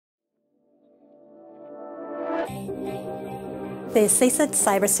The CSIT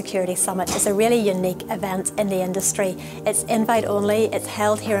Cybersecurity Summit is a really unique event in the industry. It's invite only, it's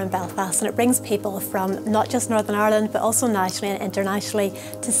held here in Belfast, and it brings people from not just Northern Ireland but also nationally and internationally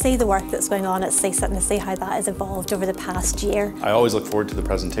to see the work that's going on at CSIT and to see how that has evolved over the past year. I always look forward to the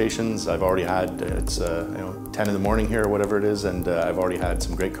presentations. I've already had, it's 10 in the morning here or whatever it is, and I've already had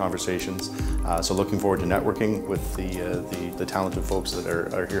some great conversations. So looking forward to networking with the talented folks that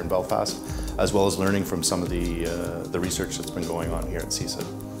are here in Belfast, as well as learning from some of the research that's been going on here at CSIT.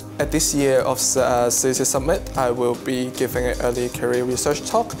 At this year of CSIT Summit, I will be giving an early career research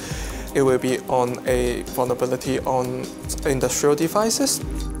talk. It will be on a vulnerability on industrial devices.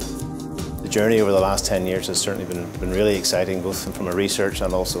 The journey over the last 10 years has certainly been really exciting, both from a research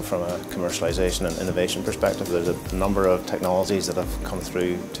and also from a commercialisation and innovation perspective. There's a number of technologies that have come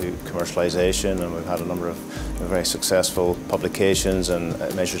through to commercialisation, and we've had a number of very successful publications and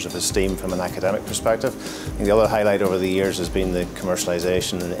measures of esteem from an academic perspective. I think the other highlight over the years has been the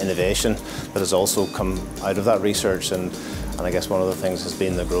commercialisation and innovation that has also come out of that research, and I guess one of the things has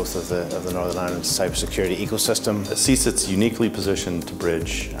been the growth of the Northern Ireland cybersecurity ecosystem. CSIT's uniquely positioned to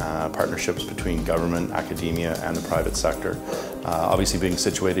bridge partnerships between government, academia and the private sector. Obviously being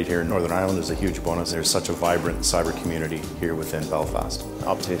situated here in Northern Ireland is a huge bonus. There's such a vibrant cyber community here within Belfast.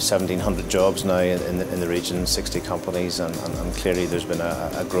 Up to 1,700 jobs now in the region, 60 companies, and clearly there's been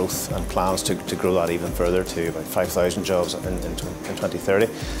a growth and plans to grow that even further to about 5,000 jobs in 2030.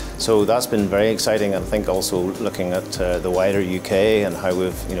 So that's been very exciting, and I think also looking at the wider UK and how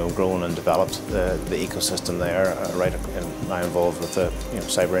we've grown and developed the ecosystem there, now involved with the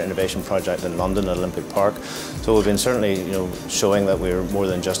Cyber Innovation Project in London at Olympic Park. So we've been certainly showing that we're more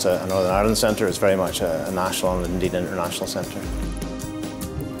than just a Northern Ireland centre. It's very much a national and indeed international centre.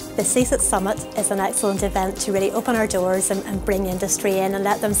 The CSIT Summit is an excellent event to really open our doors and bring industry in and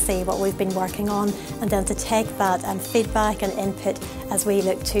let them see what we've been working on, and then to take that feedback and input as we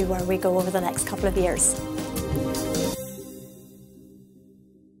look to where we go over the next couple of years.